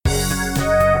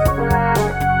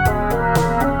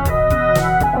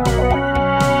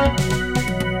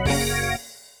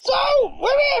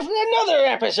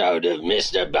episode of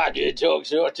Mr. Badger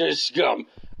Talks Utter Scum. And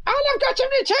I've got a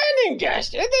returning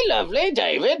guest, the lovely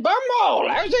David Bumhole.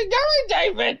 How's it going,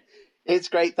 David? It's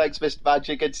great, thanks, Mr.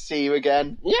 Badger. Good to see you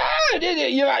again. Yeah,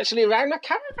 you're actually around the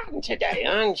caravan today,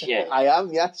 aren't you? I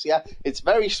am, yes, yeah. It's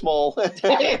very small. Yeah,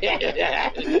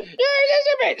 it is a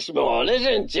bit small,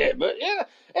 isn't it? But yeah,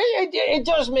 it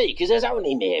does me, because there's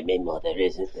only me and my mother,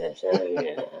 isn't there? So,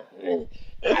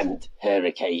 and her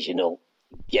occasional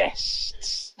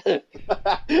guests. You're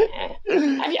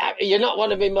not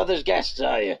one of my mother's guests,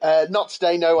 are you? Not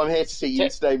today, no. I'm here to see you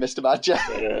today, Mr. Badger.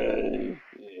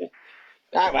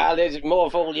 Well, it's more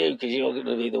for you, because you're going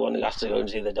to be the one who has to go and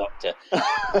see the doctor.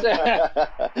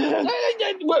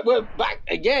 We're back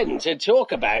again to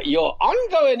talk about your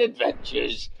ongoing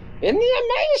adventures in the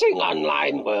amazing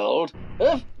online world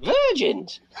of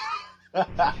virgins.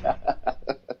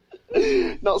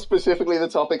 Not specifically the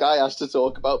topic I asked to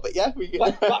talk about, but yeah.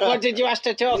 What did you ask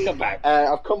to talk about?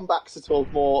 I've come back to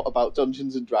talk more about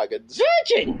Dungeons and Dragons.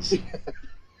 Virgins!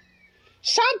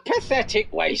 Sad,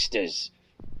 pathetic wasters.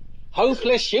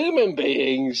 Hopeless human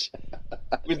beings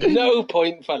with no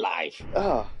point for life.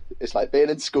 Oh, it's like being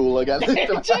in school again.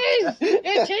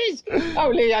 It is.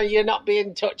 Only you're not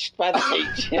being touched by the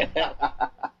teacher.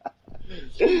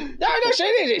 No, so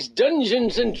it is. It's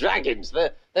Dungeons and Dragons,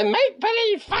 the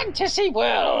make-believe fantasy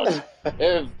world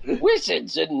of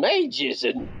wizards and mages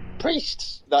and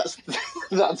priests. That's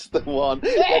the one.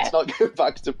 Yeah. Let's not go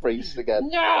back to priests again.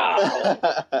 No.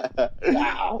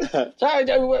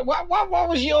 So, what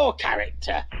was your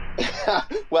character?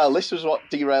 Well, this was what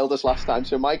derailed us last time.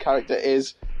 So my character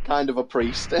is kind of a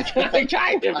priest.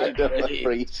 kind of a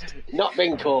priest. Not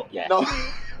been caught yet.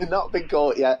 Not been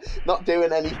caught yet. Not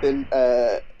doing anything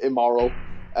immoral.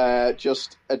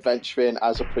 Just adventuring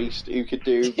as a priest who could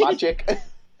do magic.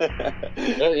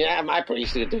 Yeah, my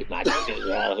priest could do magic as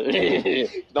well.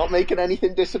 Not making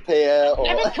anything disappear. Or...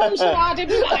 Never comes so hard in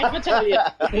life, I tell you.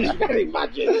 It's very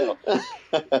magical.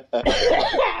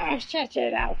 Shut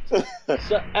it out.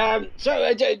 So,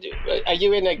 are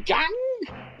you in a gang?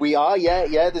 We are,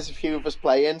 yeah. There's a few of us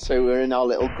playing, so we're in our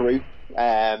little group.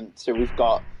 So we've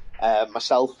got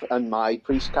myself and my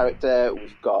priest character.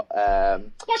 We've got...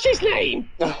 What's his name?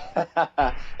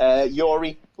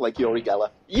 Yuri, like Uri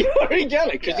Geller. Uri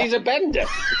Geller, because he's a bender.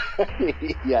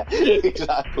 Yeah,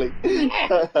 exactly.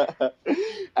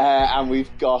 And we've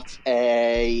got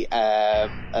an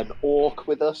orc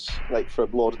with us, like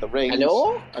from Lord of the Rings. An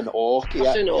orc? An orc, yeah.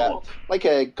 What's an orc? Yeah. Like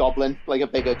a goblin, like a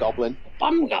bigger goblin.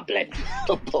 Bum goblin.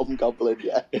 A bum goblin,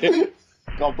 yeah.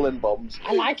 Goblin bums.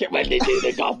 I like it when they do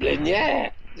the goblin,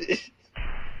 yeah.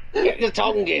 Get the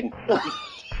tongue in.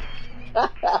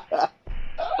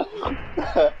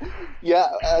 Yeah,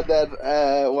 and then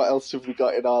what else have we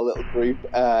got in our little group?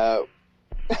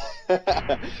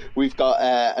 We've got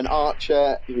an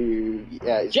archer who...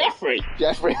 Jeffrey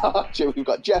Archer. We've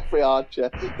got Jeffrey Archer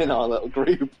in our little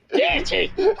group.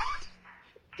 Dirty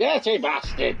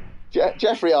bastard.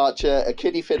 Jeffrey Archer, a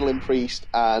kiddie fiddling priest,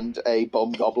 and a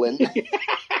bum goblin.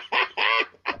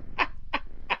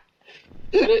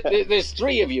 There's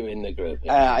three of you in the group.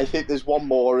 I think there's one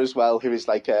more as well who is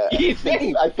like a... You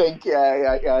think? I think,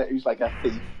 yeah, who's like a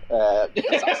thief.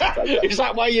 Is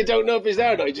that why you don't know if he's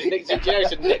there or not? He just nicks your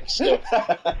chairs and nicks stuff.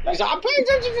 He's like, I'm paying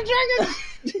attention to dragons.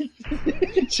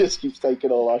 He just keeps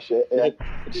taking all our shit, yeah.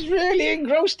 He's really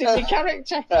engrossed in the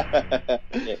character.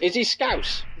 Is he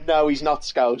Scouse? No, he's not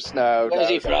Scouse, no. Where's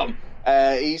he from?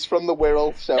 He's from the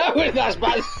Wirral, so... No, that's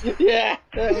bad. Yeah.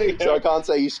 So I can't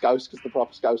say he's Scouse because the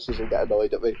proper Scousers will get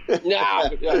annoyed at me. No.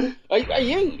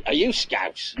 Are you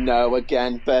Scouse? No,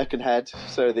 again, Birkenhead,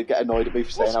 so they get annoyed at me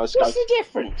for saying I was Scouse. What's the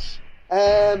difference?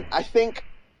 I think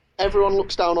everyone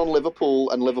looks down on Liverpool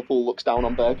and Liverpool looks down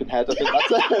on Birkenhead. I think that's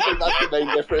the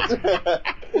main difference.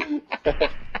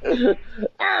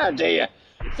 Oh, dear.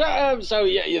 So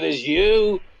yeah, there's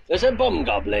you... There's a bum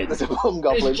goblin. There's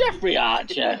Jeffrey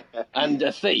Archer and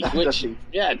a thief, which,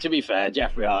 yeah, to be fair,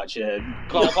 Jeffrey Archer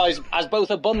qualifies as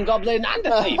both a bum goblin and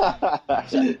a thief. What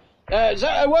do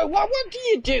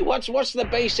you do? What's the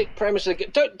basic premise of the...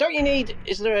 Don't you need...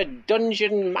 Is there a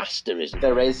dungeon master, isn't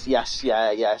there? There is, yes,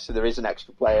 yeah. So there is an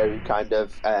extra player who kind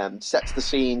of sets the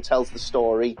scene, tells the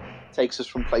story, takes us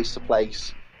from place to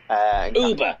place.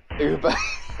 Uber.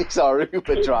 It's our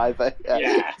Uber driver.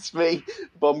 Yeah. It's me,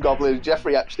 Bum Goblin, and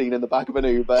Jeffrey Epstein in the back of an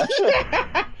Uber.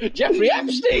 Jeffrey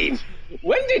Epstein?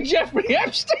 When did Jeffrey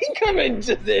Epstein come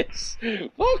into this?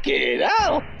 Fucking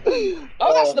hell.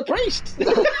 Oh, that's the priest.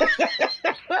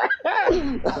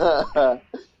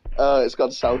 Oh, it's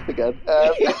gone south again.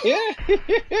 Yeah.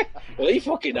 Well, he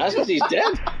fucking has, because he's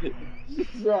dead.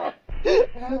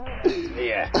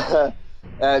 Yeah.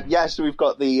 So we've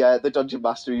got the Dungeon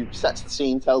Master who sets the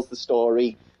scene, tells the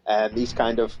story, and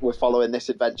we're following this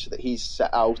adventure that he's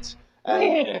set out.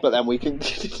 But then we can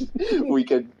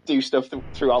do stuff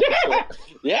throughout the story.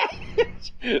 Yeah.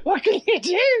 What can you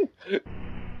do?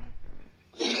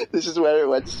 This is where it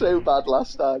went so bad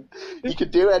last time. You can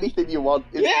do anything you want.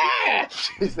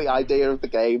 Is the idea of the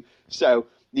game. So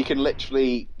you can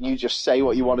you just say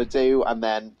what you want to do, and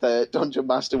then the Dungeon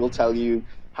Master will tell you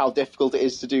how difficult it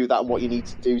is to do that and what you need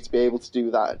to do to be able to do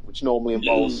that, which normally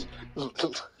involves...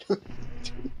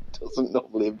 doesn't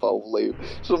normally involve loot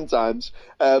sometimes,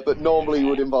 but normally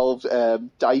would involve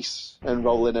dice and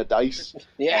rolling a dice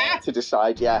to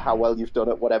decide how well you've done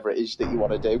at whatever it is that you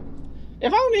want to do.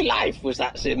 If only life was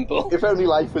that simple. If only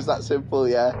life was that simple,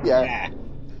 yeah.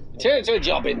 Turn to a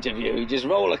job interview, you just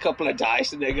roll a couple of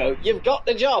dice and they go, you've got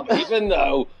the job, even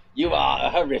though you are a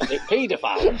horrific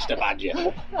paedophile, Mr.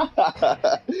 Badger.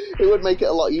 It would make it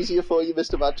a lot easier for you,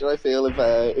 Mr. Badger, I feel, if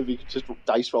you could just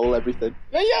dice roll everything.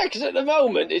 Yeah, because at the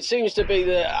moment it seems to be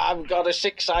that I've got a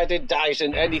 6-sided dice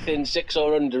and anything 6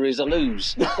 or under is a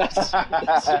lose. That's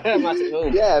where I'm at the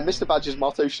moment. Yeah, Mr. Badger's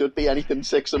motto should be anything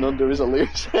 6 and under is a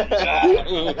lose. No,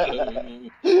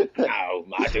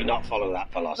 I do not follow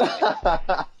that philosophy.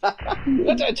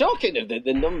 But talking of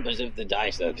the numbers of the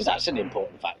dice, though, because that's an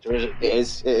important factor, isn't it? It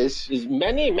is. There's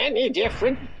many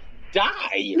different die,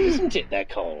 isn't it, they're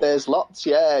called? There's lots,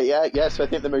 yeah. So I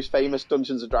think the most famous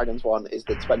Dungeons & Dragons one is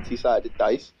the 20-sided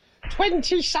dice.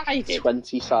 20-sided?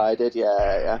 20-sided,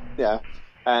 yeah.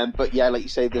 But yeah, like you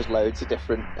say, there's loads of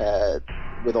different,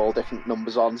 with all different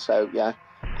numbers on, so yeah.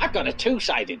 I've got a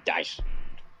 2-sided dice.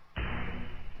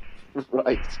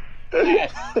 Right.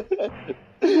 Is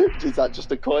that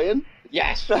just a coin?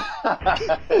 Yes.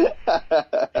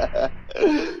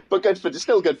 But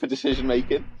still good for decision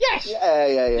making. Yes.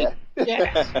 Yeah.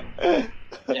 Yes.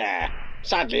 Yeah.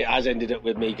 Sadly, it has ended up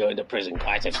with me going to prison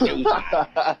quite a few times.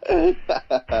 Yeah.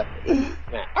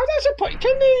 Oh, that's a point.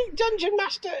 Can the Dungeon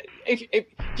Master...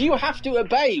 do you have to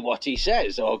obey what he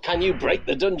says, or can you break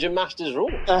the Dungeon Master's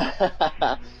rules?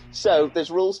 So,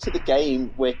 there's rules to the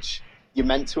game which you're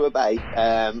meant to obey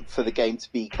for the game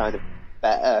to be kind of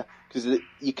better, because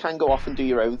you can go off and do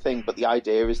your own thing, but the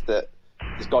idea is that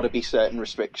there's got to be certain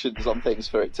restrictions on things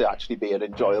for it to actually be an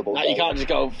enjoyable game. You can't just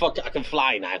go, fuck it, I can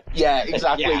fly now. Yeah,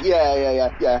 exactly.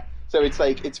 Yeah. So it's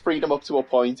like, it's freedom up to a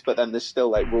point, but then there's still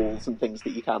like rules and things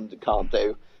that you can and can't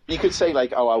do. You could say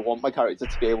like, I want my character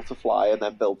to be able to fly, and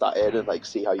then build that in and like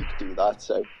see how you can do that.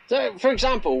 So for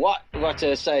example, what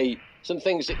say some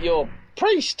things that your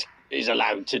priest is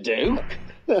allowed to do,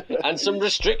 and some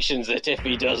restrictions that if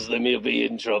he does them, he'll be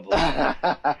in trouble.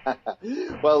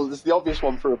 Well, there's the obvious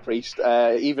one for a priest.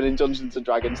 Even in Dungeons and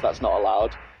Dragons, that's not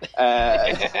allowed.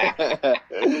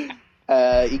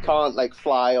 He can't like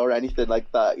fly or anything like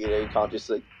that. You know, he can't just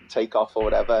like take off or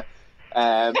whatever.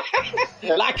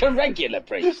 Like a regular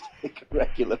priest. Like a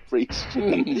regular priest.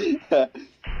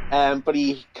 But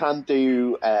he can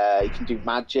do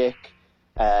magic.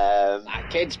 Like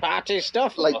kids' party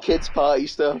stuff? Like kids' party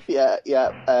stuff, yeah.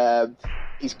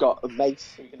 He's got a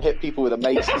mace. He can hit people with a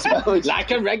mace as well.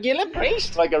 Like a regular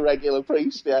priest? Like a regular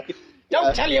priest, yeah.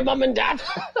 Don't tell your mum and dad.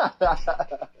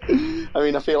 I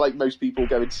mean, I feel like most people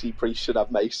going to see priests should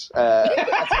have mace.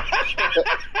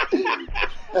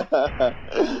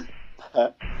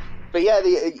 But yeah,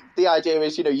 the idea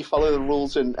is, you know, you follow the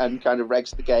rules and kind of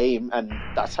regs the game, and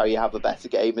that's how you have a better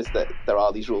game, is that there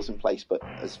are these rules in place, but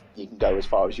you can go as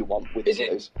far as you want with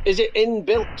those. Is it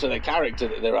inbuilt to the character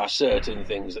that there are certain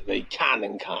things that they can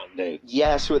and can't do?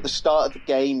 Yeah, so at the start of the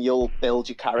game, you'll build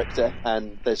your character,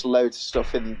 and there's loads of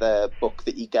stuff in the book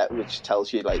that you get which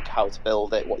tells you like how to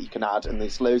build it, what you can add, and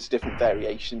there's loads of different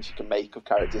variations you can make of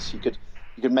characters. You could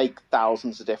make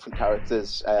thousands of different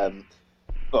characters.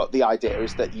 But the idea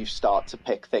is that you start to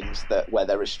pick things where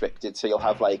they're restricted. So you'll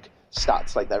have like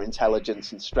stats like their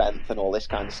intelligence and strength and all this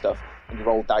kind of stuff, and you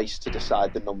roll dice to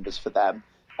decide the numbers for them.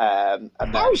 And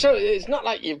then, so it's not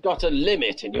like you've got a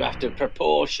limit and you have to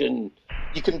proportion.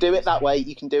 You can do it that way.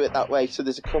 So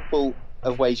there's a couple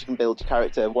of ways you can build your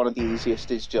character. One of the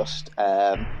easiest is just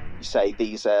you say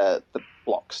these are the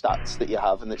block stats that you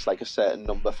have, and it's like a certain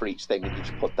number for each thing, and you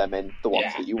just put them in the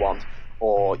ones that you want.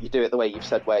 Or you do it the way you've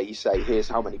said, where you say, here's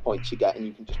how many points you get, and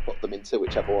you can just put them into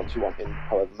whichever ones you want in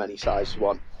however many size you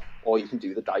want. Or you can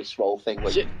do the dice roll thing.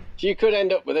 So you could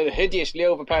end up with a hideously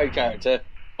overpowered character,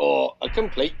 or a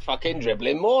complete fucking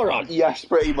dribbling moron. Yes,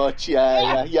 pretty much,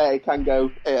 yeah. It can go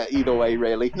either way,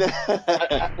 really.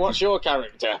 What's your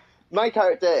character? My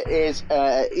character is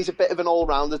he's a bit of an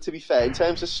all-rounder, to be fair. In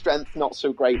terms of strength, not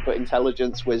so great, but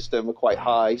intelligence, wisdom are quite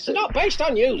high. So not based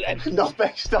on you, then? Not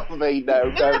based on me, no,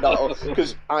 not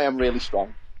because I am really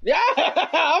strong. Yeah,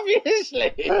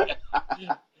 obviously.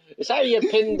 It's how you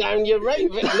pin down your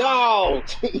rape. No,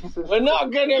 we're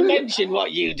not going to mention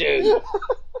what you do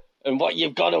and what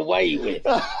you've got away with.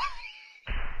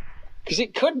 Because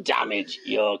it could damage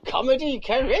your comedy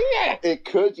career. It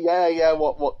could, yeah.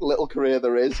 What little career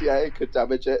there is, yeah, it could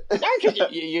damage it. No,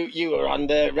 because you were on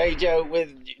the radio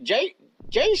with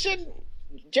Jason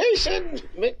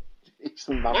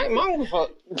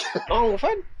Mongford.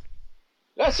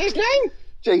 That's his name?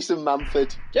 Jason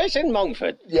Manford. Jason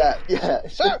Mongford. Yeah.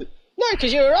 So, no,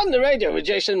 because you were on the radio with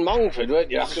Jason Mongford,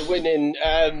 weren't you, after winning,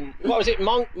 what was it,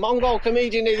 Mongol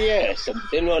Comedian of the Year,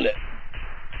 something, wasn't it?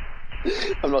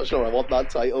 I'm not sure I want that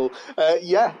title.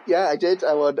 Yeah, I did.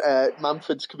 I won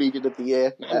Manford's Comedian of the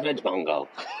Year. Manford's Mongol.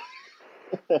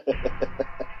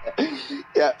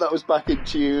 Yeah, that was back in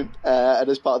June, and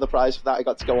as part of the prize for that, I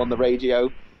got to go on the radio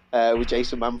with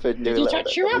Jason Manford and do a little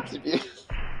bit of an interview.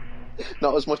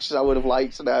 Not as much as I would have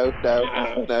liked. No.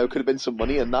 Could have been some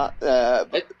money in that.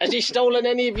 Has he stolen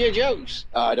any of your jokes?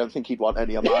 I don't think he'd want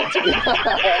any of mine.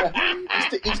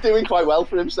 He's doing quite well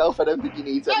for himself. I don't think he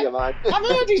needs any of mine. I've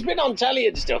heard he's been on telly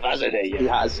and stuff, hasn't he? He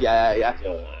has, yeah.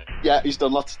 Yeah, he's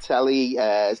done lots of telly,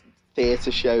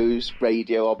 theatre shows,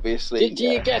 radio, obviously. Do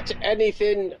you get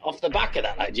anything off the back of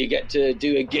that? Like, do you get to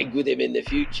do a gig with him in the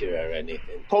future or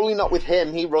anything? Probably not with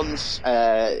him. He runs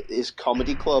his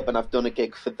comedy club, and I've done a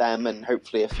gig for them, and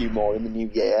hopefully a few more in the new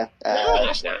year.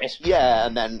 That's nice. Yeah,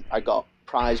 and then I got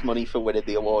prize money for winning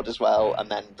the award as well,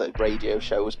 and then the radio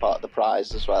show was part of the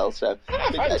prize as well, so I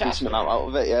get a decent amount out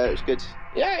of it. Yeah, it was good.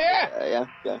 Yeah.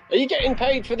 Are you getting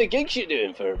paid for the gigs you're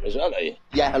doing for him as well, are you?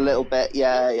 Yeah, a little bit,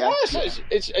 yeah.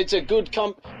 It's a good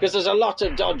because there's a lot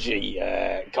of dodgy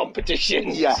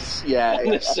competitions. Yes, on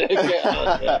the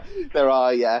circuit, there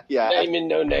are, yeah. Naming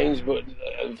no names, but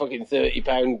a fucking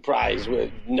 £30 prize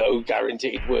with no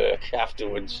guaranteed work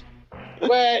afterwards.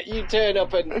 Where you turn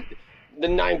up and the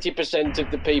 90%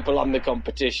 of the people on the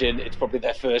competition, it's probably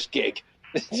their first gig.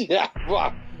 Yeah,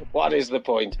 what is the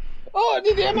point? Oh,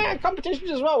 the amount of competitions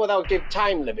as well, without give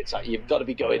time limits. Like, you've got to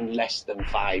be going less than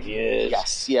 5 years.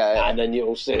 Yes, yeah. And then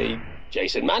you'll see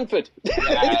Jason Manford.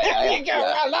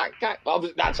 Well,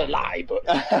 that's a lie, but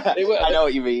I know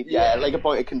what you mean. Yeah, like a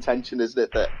point of contention is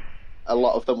that a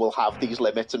lot of them will have these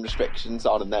limits and restrictions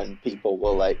on, and then people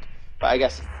will but I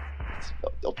guess it's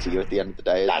up to you at the end of the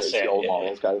day. It's your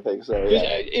morals kind of thing. So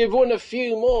you've won a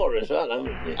few more as well,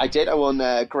 haven't you? I did. I won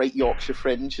Great Yorkshire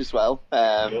Fringe as well.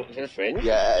 Yorkshire Fringe?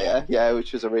 Yeah,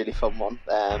 which was a really fun one.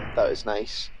 That was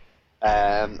nice.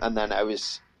 And then I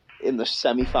was in the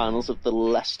semi-finals of the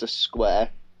Leicester Square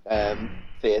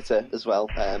Theatre as well.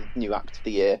 New Act of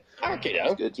the Year. Okay,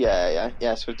 no. Good.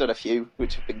 Yeah. So we've done a few,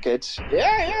 which have been good.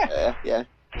 Yeah.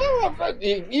 Well,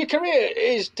 your career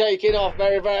is taking off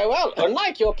very, very well.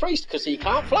 Unlike your priest, because he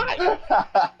can't fly.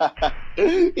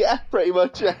 Yeah, pretty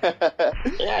much.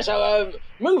 Yeah, so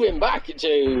moving back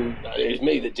to... It was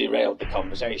me that derailed the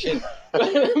conversation.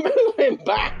 Moving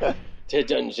back to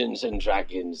Dungeons and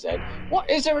Dragons then.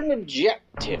 Is there an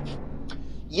objective?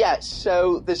 Yes,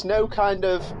 so there's no kind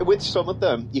of... With some of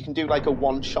them, you can do like a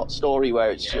one-shot story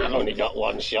where it's... I've only got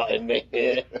one shot in me.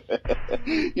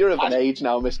 You're of an age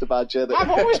now, Mr. Badger. I've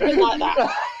always been like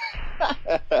that.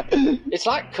 It's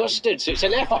like custard, so it's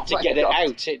an effort to get it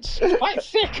out. It's quite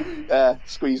thick.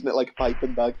 Squeezing it like a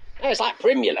piping bag. Yeah, it's like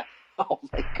Primula. Oh,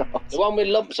 my God. The one with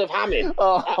lumps of ham in.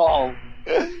 Oh.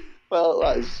 Well,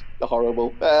 that is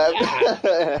horrible.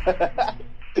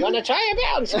 You want to try a bit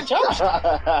on some toast?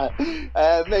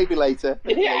 Maybe later.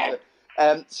 Yeah.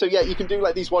 So you can do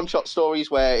like these one-shot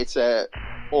stories where it's a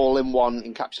all-in-one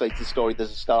encapsulated story.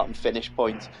 There's a start and finish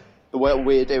point. The way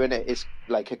we're doing it is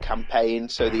like a campaign.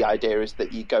 So the idea is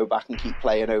that you go back and keep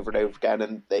playing over and over again,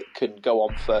 and it can go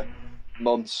on for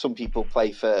months. Some people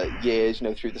play for years,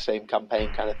 through the same campaign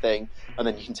kind of thing, and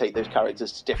then you can take those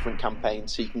characters to different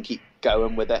campaigns, so you can keep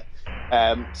going with it.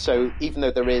 So even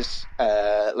though there is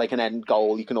like an end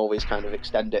goal, you can always kind of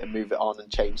extend it and move it on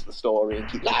and change the story and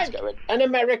keep things going. An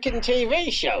American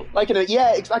TV show.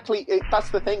 Yeah, exactly. That's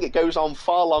the thing. It goes on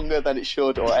far longer than it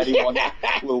should, or anyone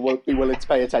will be willing to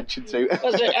pay attention to.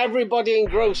 That's it. Everybody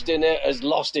engrossed in it has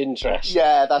lost interest.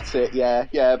 Yeah, that's it.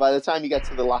 Yeah. By the time you get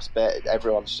to the last bit,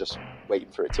 everyone's just waiting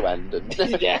for it to end and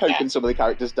hoping some of the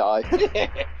characters die.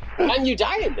 Can you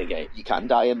die in the game? You can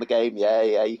die in the game,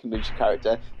 yeah. You can lose your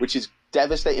character, which is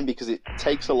devastating because it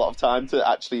takes a lot of time to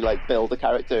actually build a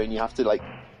character, and you have to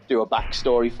do a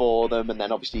backstory for them, and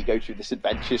then obviously you go through this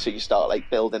adventure, so you start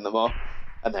building them up,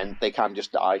 and then they can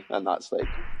just die, and that's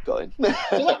gutting.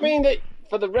 Does that mean that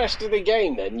for the rest of the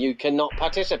game, then, you cannot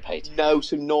participate? No,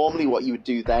 so normally what you would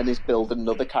do then is build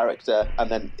another character,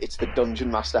 and then it's the dungeon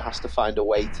master has to find a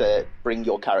way to bring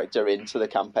your character into the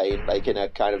campaign, like in a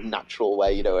kind of natural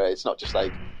way, you know, where it's not just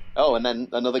like, oh, and then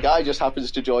another guy just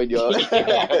happens to join your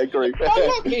group.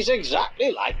 Oh, look, he's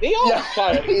exactly like the old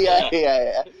character.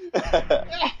 Yeah.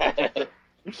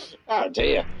 Oh,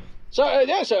 dear.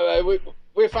 So,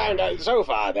 we found out so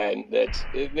far, then, that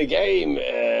the game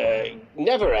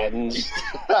never ends,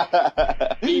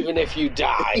 even if you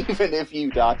die. Even if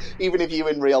you die. Even if you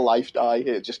in real life die,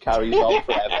 it just carries on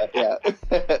forever, yeah.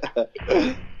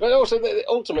 But also,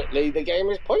 ultimately, the game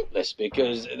is pointless,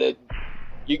 because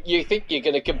you think you're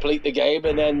going to complete the game,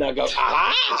 and then they'll go,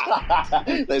 aha!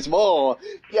 There's more.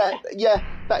 Yeah,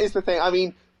 that is the thing. I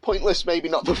mean, pointless maybe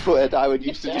not the word I would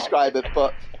use to describe it,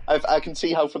 but I can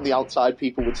see how from the outside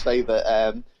people would say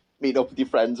that meeting up with your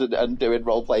friends and doing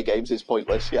role-play games is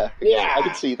pointless, yeah. Yeah. I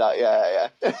can see that, yeah.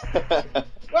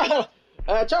 Well,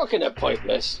 talking of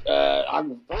pointless,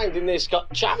 I'm finding this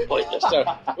chat pointless, so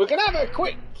we're going to have a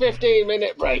quick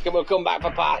 15-minute break and we'll come back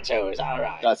for part 2, is that all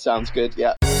right? That sounds good,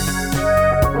 yeah.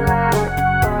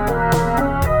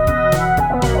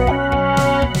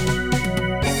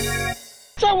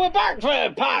 So we're back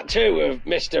for part 2 of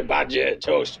Mr. Badger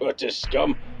Toast Butter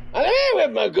Scum, and I'm here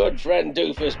with my good friend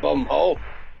Doofus Bumhole.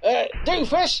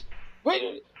 Doofus,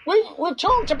 we've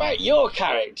talked about your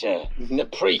character, the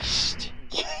priest.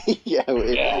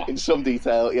 In some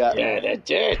detail, yeah. Yeah, the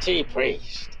dirty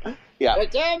priest. Yeah.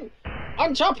 But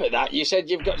on top of that, you said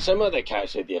you've got some other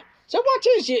cats with you. So what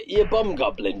is your bum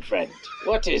goblin friend?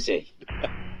 What is he?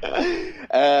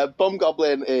 Bum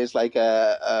Goblin is like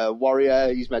a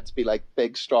warrior. He's meant to be like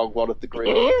big, strong, one of the group.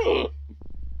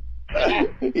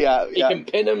 Yeah. You can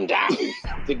pin them down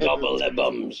to gobble their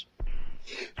bums.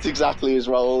 It's exactly his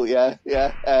role. Yeah.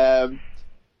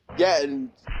 And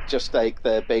just like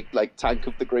the big like tank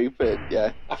of the group, and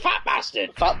yeah. A fat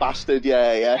bastard. Fat bastard.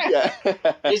 Yeah.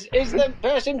 Is the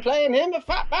person playing him a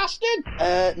fat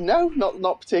bastard? No,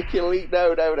 not particularly.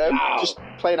 No. Wow. Just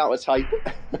playing out a type.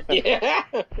 Yeah.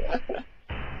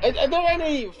 Are there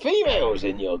any females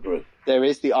in your group? There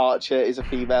is. The archer is a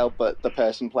female, but the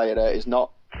person playing her is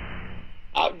not.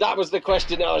 That was the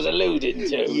question I was alluding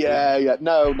to. Yeah.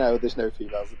 No, there's no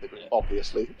females in the group,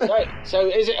 obviously. So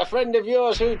is it a friend of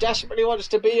yours who desperately wants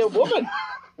to be a woman?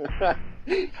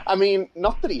 I mean,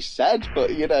 not that he said,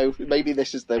 but, you know, maybe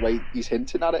this is the way he's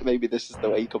hinting at it. Maybe this is the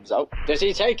way he comes out. Does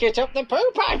he take it up the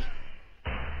poo pipe?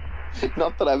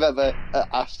 Not that I've ever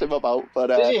asked him about, but...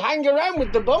 Does he hang around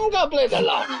with the bum goblin a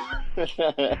lot?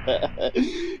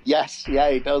 Yes,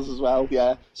 he does as well,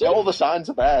 yeah. So all the signs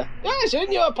are there. Yeah, so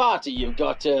in your party you've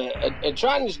got a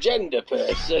transgender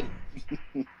person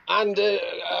and a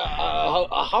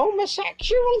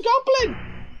homosexual goblin.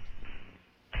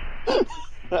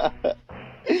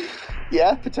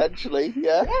 Yeah, potentially,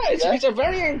 yeah. It's a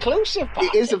very inclusive party.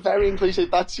 It is a very inclusive,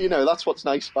 that's what's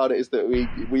nice about it, is that we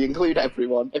include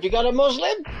everyone. Have you got a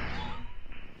Muslim?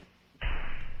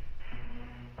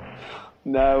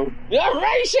 No. You're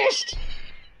racist!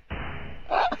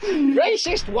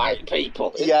 Racist white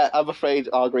people. Yeah, I'm afraid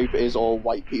our group is all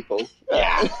white people.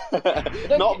 Yeah.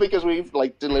 Not because we've,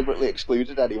 deliberately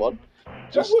excluded anyone.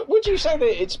 Would you say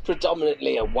that it's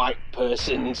predominantly a white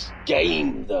person's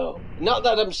game, though? Not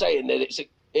that I'm saying that it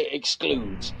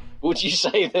excludes. Would you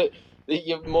say that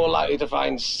you're more likely to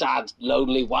find sad,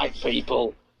 lonely white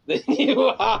people than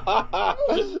you are?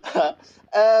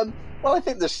 Well, I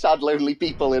think there's sad, lonely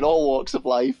people in all walks of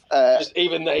life. Just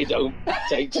even they don't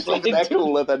take to playing. They're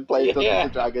cooler than playing Dungeons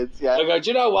and Dragons, yeah. I go,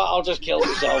 do you know what? I'll just kill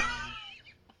myself.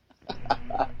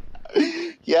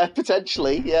 Yeah,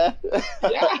 potentially, yeah.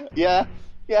 Yeah.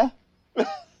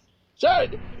 So,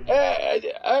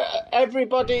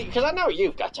 everybody, because I know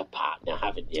you've got a partner,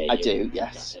 haven't you? I do,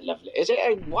 yes. That's lovely. Is it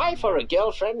a wife or a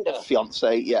girlfriend? Or?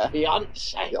 Fiancé, yeah.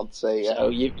 Fiancé, yeah. So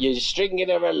you're stringing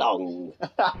her along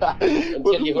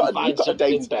until you can find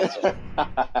something better.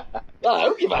 Well, I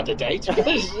hope you've had a date.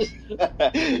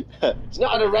 It's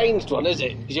not an arranged one, is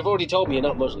it? Because you've already told me you're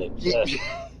not Muslim. So.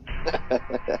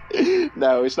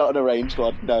 No, it's not an arranged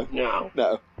one, no. No.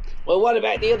 Well, what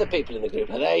about the other people in the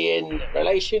group? Are they in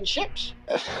relationships?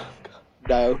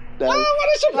 No. Oh, what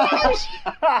a surprise!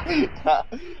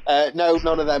 No,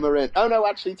 none of them are in. Oh, no,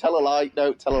 actually, tell a lie.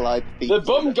 No, tell a lie. The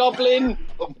bum goblin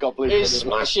is in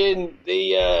smashing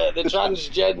the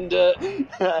transgender.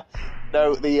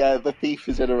 No, the thief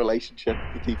is in a relationship.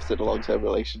 The thief is in a long-term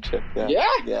relationship.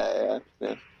 Yeah.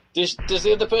 Does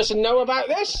the other person know about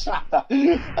this?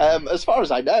 As far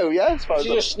as I know, yeah. She's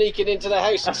just sneaking into the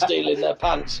house and stealing their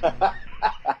pants.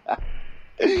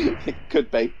 It could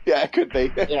be. Yeah, it could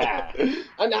be. Yeah.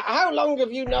 And how long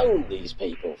have you known these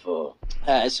people for?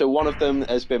 So one of them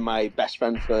has been my best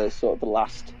friend for sort of the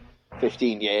last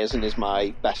 15 years and is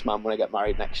my best man when I get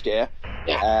married next year.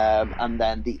 Yeah. And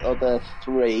then the other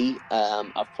three,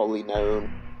 I've probably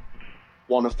known.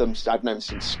 One of them I've known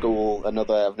since school,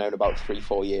 another I've known about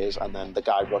 3-4 years, and then the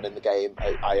guy running the game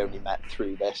I only met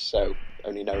through this, so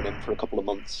only known him for a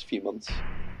few months.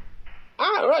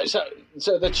 Ah, right, so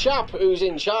the chap who's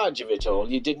in charge of it all,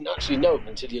 you didn't actually know him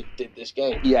until you did this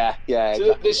game? Yeah, So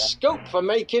exactly, there's scope for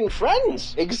making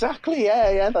friends? Exactly,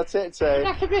 yeah, that's it. So You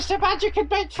reckon Mr. Badger could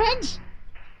make friends?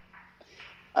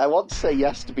 I want to say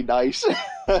yes to be nice.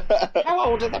 How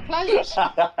old are the players?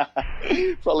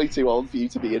 Probably too old for you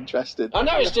to be interested. I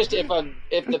know, it's just if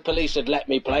the police had let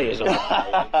me play as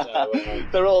well.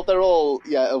 They're all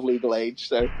of legal age,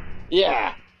 so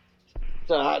Yeah.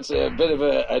 So that's a bit of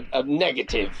a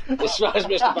negative as far as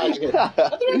Mr. Badger goes. Are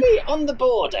there any on the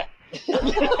border?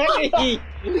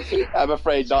 I'm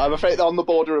afraid not. I'm afraid they're on the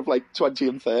border of like 20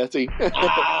 and 30.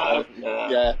 No.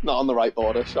 Yeah, not on the right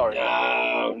border, sorry.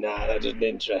 No, that doesn't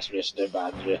interest Mr.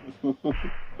 Badger.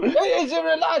 Is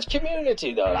there a large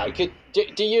community though? Like,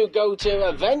 do you go to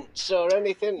events or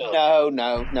anything? Or?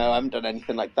 No, I haven't done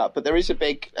anything like that. But there is a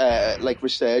big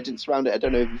resurgence around it. I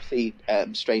don't know if you've seen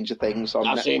Stranger Things on Netflix.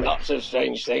 I've seen lots of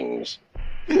strange things.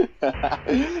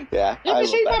 Yeah. You ever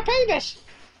seen my penis?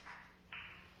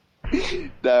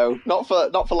 No, not for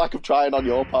lack of trying on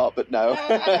your part, but no.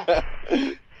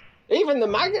 Even the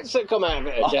maggots that come out of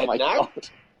it are dead now. God.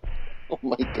 Oh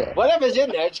my god. Whatever's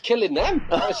in there, it's killing them.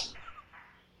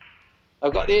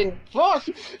 I've got the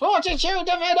fortitude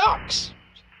of an ox.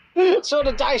 What sort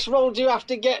of dice roll do you have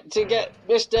to get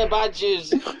Mr.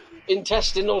 Badger's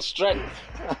intestinal strength?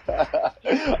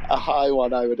 A high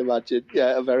one, I would imagine.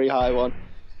 Yeah, a very high one.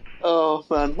 Oh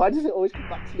man, why does it always come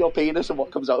back to your penis and what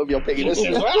comes out of your penis?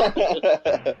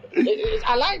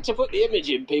 I like to put the image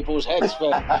in people's heads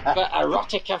for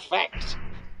erotic effect.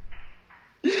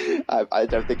 I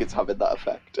don't think it's having that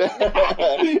effect.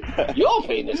 Your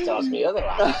penis tells me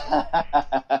otherwise.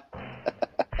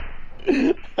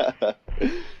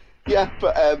 Yeah,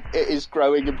 but it is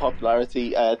growing in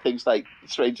popularity. Things like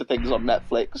Stranger Things on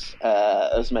Netflix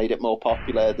has made it more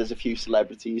popular. There's a few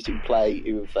celebrities who play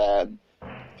who've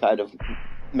kind of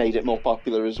made it more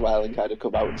popular as well and kind of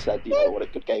come out and said, what a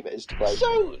good game it is to play.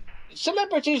 So,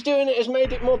 celebrities doing it has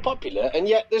made it more popular, and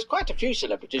yet there's quite a few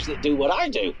celebrities that do what I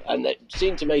do, and that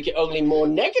seem to make it only more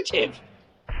negative.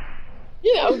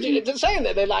 Saying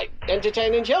that they like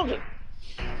entertaining children.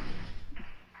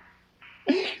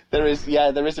 There is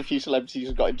a few celebrities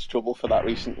who got into trouble for that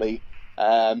recently.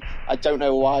 I don't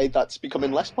know why that's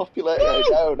becoming less popular.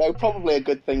 No, probably a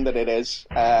good thing that it is.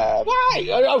 Why?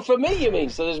 Oh, for me, you mean?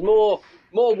 So there's more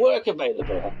work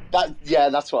available.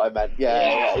 That's what I meant.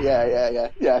 Yeah.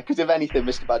 Because if anything,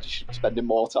 Mr. Badger should be spending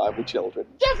more time with children.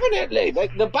 Definitely,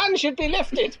 the ban should be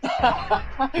lifted.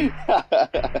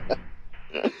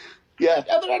 Yeah.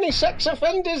 Are there any sex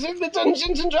offenders in the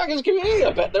Dungeons and Dragons community?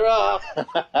 I bet there are.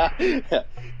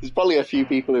 There's probably a few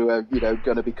people who are,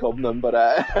 going to become them, but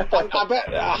I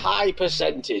bet a high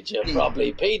percentage are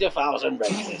probably paedophiles and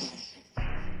rapists.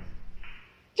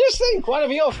 Just think, one of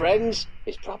your friends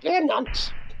is probably a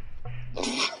nonce.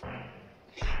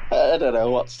 I don't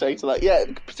know what to say to that. Yeah,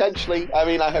 potentially. I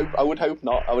mean, I would hope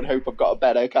not. I would hope I've got a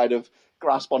better kind of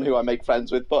grasp on who I make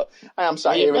friends with, but I am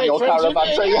sat here in your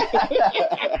caravan, so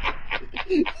yeah.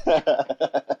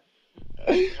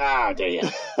 Do you?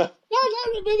 No,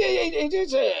 it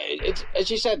is. It's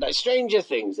as you said, like Stranger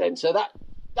Things. Then, so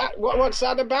what's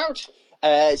that about?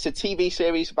 It's a TV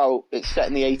series it's set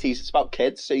in the 80s. It's about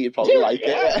kids, so you'd probably like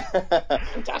it.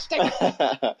 Fantastic.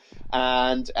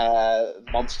 And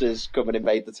monsters come and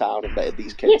invade the town, and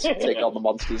these kids take on the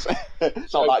monsters.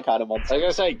 It's not that kind of monster. I was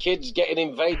going to say, kids getting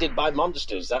invaded by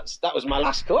monsters. That was my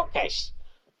last court case.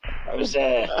 That was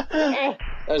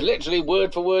literally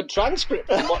word for word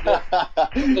transcript of what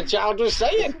the child was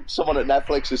saying. Someone at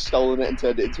Netflix has stolen it and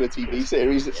turned it into a TV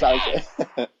series. It sounds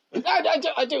like.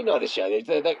 I do know the show.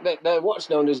 They're what's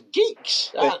known as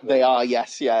geeks. They are,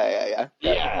 yes, yeah.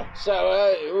 Yeah.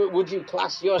 So, would you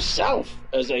class yourself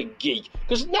as a geek?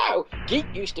 Because now geek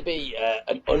used to be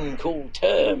an uncool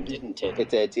term, didn't it? It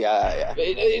did, yeah.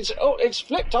 It's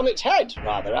flipped on its head,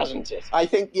 rather, hasn't it? I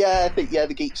think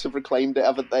the geeks have reclaimed it,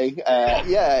 haven't they?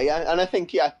 Yeah. And I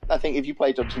think if you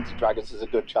play Dungeons and Dragons, there's a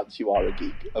good chance you are a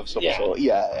geek of some sort.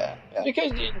 Yeah.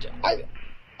 Because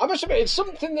I must admit, it's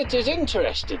something that has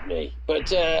interested me,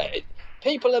 but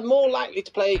people are more likely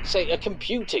to play, say, a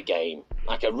computer game,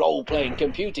 like a role-playing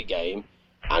computer game,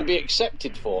 and be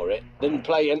accepted for it than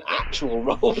play an actual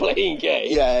role-playing game.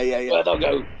 Yeah. Where they'll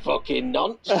go, fucking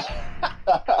nonsense.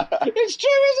 It's true,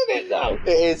 isn't it, though?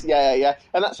 It is, yeah.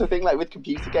 And that's the thing, like, with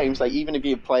computer games, like, even if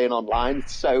you're playing online,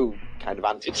 it's so kind of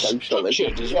antisocial. It's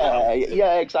structured as well.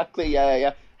 Yeah, exactly,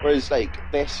 yeah. Whereas, like,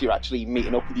 this, you're actually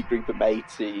meeting up with your group of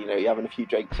mates, you're having a few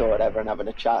drinks or whatever and having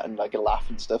a chat and, like, a laugh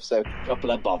and stuff, so...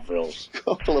 Couple of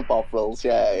bovrils,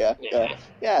 yeah.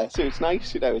 Yeah, so it's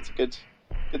nice, it's a good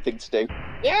thing to do.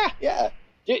 Yeah.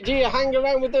 Do you hang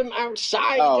around with them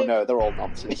outside? Oh, no, they're all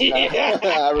nonsense.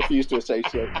 I refuse to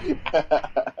associate.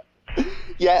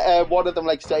 Yeah, one of them,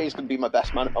 like I say, is going to be my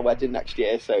best man at my wedding next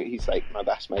year, so he's, like, my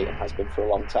best mate and has been for a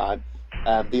long time.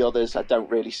 The others, I don't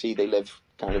really see, they live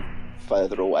kind of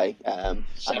further away.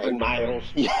 7 miles.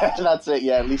 Yeah, that's it,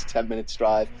 at least 10 minutes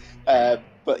drive.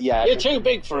 But yeah. You're too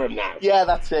big for him now. Yeah,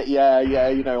 that's it, yeah,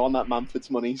 on that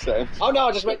Manford's money, so... Oh, no,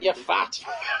 I just meant you're fat.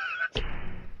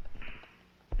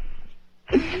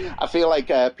 I feel like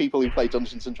people who play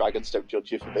Dungeons and Dragons don't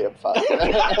judge you for being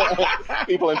fat.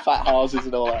 People in fat houses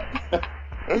and all that.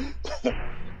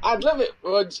 I'd love it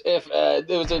once if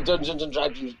there was a Dungeons and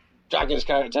Dragons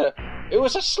character who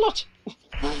was a slut.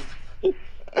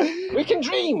 We can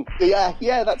dream.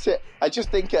 Yeah, that's it. I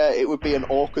just think it would be an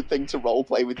awkward thing to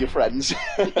roleplay with your friends.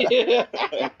 What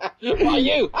are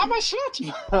you? I'm a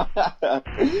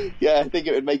slut. Yeah, I think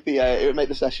it would make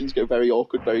the sessions go very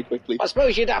awkward very quickly. I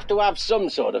suppose you'd have to have some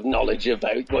sort of knowledge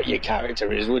about what your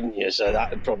character is, wouldn't you? So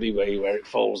that would probably be where it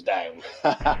falls down.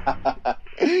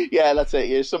 Yeah, that's it.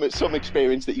 Yeah, some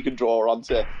experience that you can draw on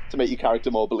to make your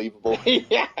character more believable.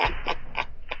 Yeah.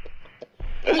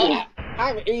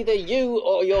 Have either you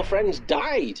or your friends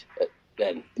died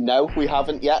then? No, we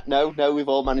haven't yet. No, we've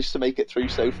all managed to make it through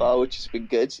so far, which has been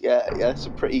good. Yeah,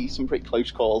 some pretty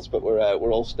close calls, but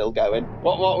we're all still going.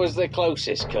 What was the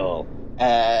closest call?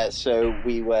 So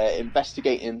we were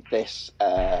investigating this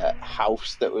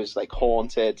house that was like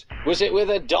haunted. Was it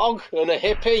with a dog and a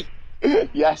hippie?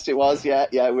 Yes, it was. Yeah,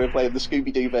 we were playing the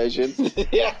Scooby-Doo version.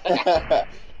 Yeah.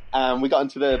 We got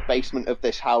into the basement of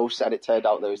this house, and it turned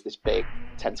out there was this big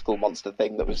tentacle monster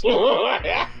thing that was...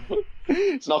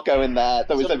 It's not going there.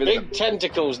 There was big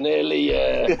tentacles nearly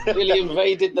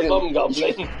invaded the bum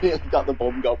goblin. Nearly got the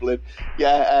bum goblin.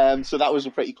 Yeah, so that was a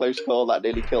pretty close call. That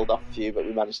nearly killed off a few, but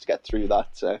we managed to get through that.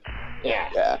 So.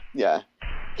 Yeah.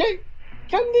 Can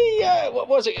the... what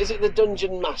was it? Is it the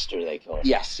Dungeon Master, they call it?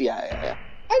 Yes, yeah.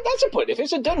 And that's a point. If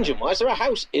it's a dungeon, why is there a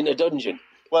house in a dungeon?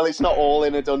 Well, it's not all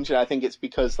in a dungeon. I think it's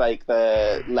because like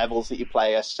the levels that you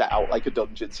play are set out like a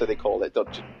dungeon, so they call it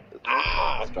dungeon.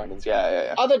 Dragons.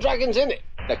 Yeah. Are there dragons in it?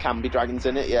 There can be dragons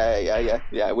in it.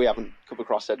 Yeah. We haven't come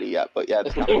across any yet, but yeah.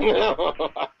 There can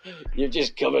be. You've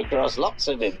just come across lots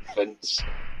of infants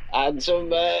and some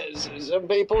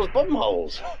people's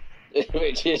bumholes,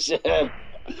 which is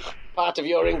part of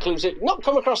your inclusive. Not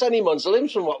come across any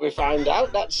Muslims, from what we found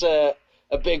out. That's a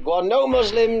big one. No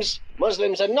Muslims.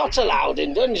 Muslims are not allowed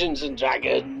in Dungeons and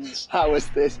Dragons. How has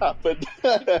this happened?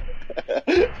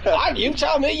 You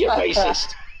tell me, you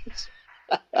racist.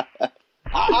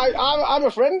 I'm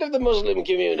a friend of the Muslim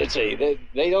community.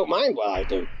 They don't mind what I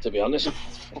do, to be honest.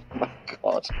 Oh my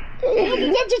God.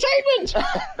 Entertainment!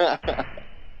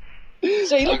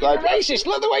 See, look, you're a racist.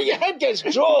 Look the way your head gets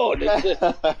drawn.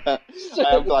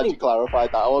 I'm glad you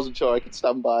clarified that. I wasn't sure I could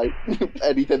stand by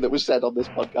anything that was said on this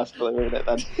podcast for a minute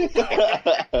then.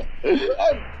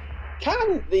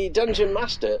 Can the Dungeon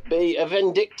Master be a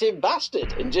vindictive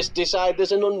bastard and just decide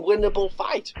there's an unwinnable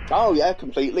fight? Oh, yeah,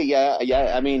 completely, yeah.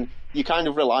 I mean, you're kind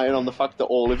of relying on the fact that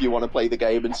all of you want to play the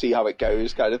game and see how it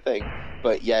goes kind of thing.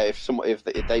 But yeah, if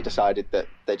they decided that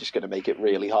they're just going to make it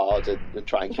really hard and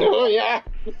try and kill it, yeah,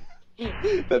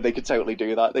 then they could totally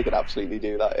do that. They could absolutely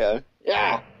do that, yeah.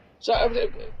 Yeah. So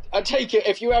I take it,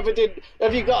 if you ever did,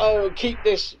 have you got to keep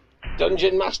this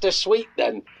Dungeon Master sweet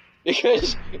then?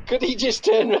 Because could he just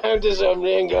turn around to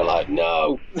somebody and go like,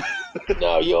 no,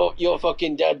 you're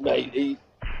fucking dead, mate.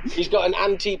 He's got an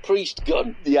anti-priest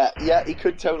gun. Yeah, he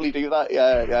could totally do that.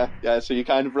 Yeah. So you're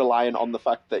kind of relying on the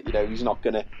fact that, he's not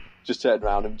going to just turn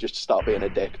around and just start being a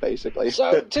dick, basically.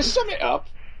 So to sum it up,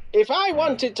 if I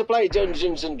wanted to play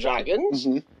Dungeons and Dragons,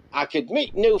 I could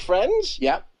meet new friends.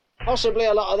 Yeah. Possibly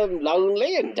a lot of them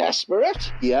lonely and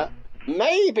desperate. Yeah.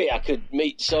 Maybe I could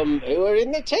meet some who are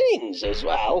in the teens as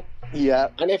well. Yeah.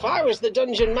 And if I was the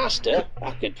Dungeon Master,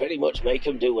 I could pretty much make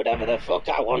them do whatever the fuck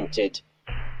I wanted.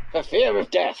 For fear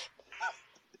of death.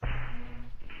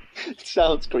 It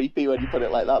sounds creepy when you put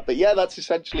it like that, but yeah, that's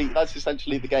essentially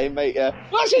the game, mate. Yeah.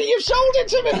 That's it. You've sold it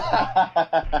to me.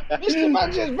 Mr.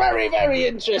 Badger's very, very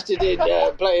interested in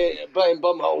playing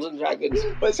Bumholes and Dragons.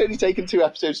 Well, it's only taken 2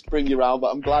 episodes to bring you around,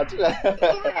 but I'm glad.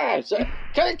 So,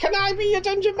 can I be your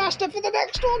dungeon master for the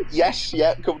next one? Yes,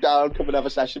 yeah. Come down, come and have a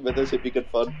session with us. It'd be good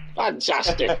fun.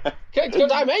 Fantastic.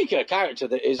 Could I make a character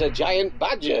that is a giant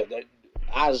badger that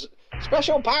has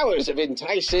special powers of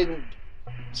enticing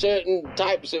certain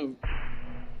types of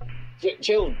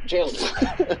children?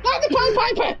 Like the Pied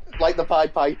Piper! Like the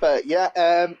Pied Piper,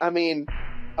 yeah. I mean,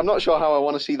 I'm not sure how I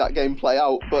want to see that game play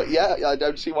out, but yeah, I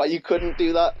don't see why you couldn't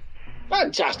do that.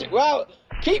 Fantastic. Well,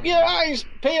 keep your eyes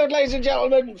peeled, ladies and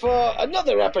gentlemen, for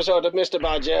another episode of Mr.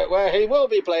 Badger, where he will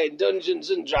be playing Dungeons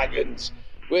and Dragons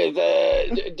with,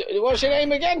 what's your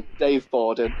name again? Dave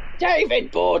Borden.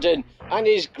 David Borden and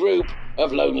his group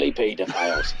of lonely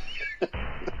paedophiles.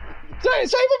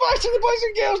 Say bye-bye to the boys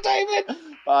and girls, David.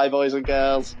 Bye, boys and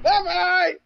girls. Bye-bye.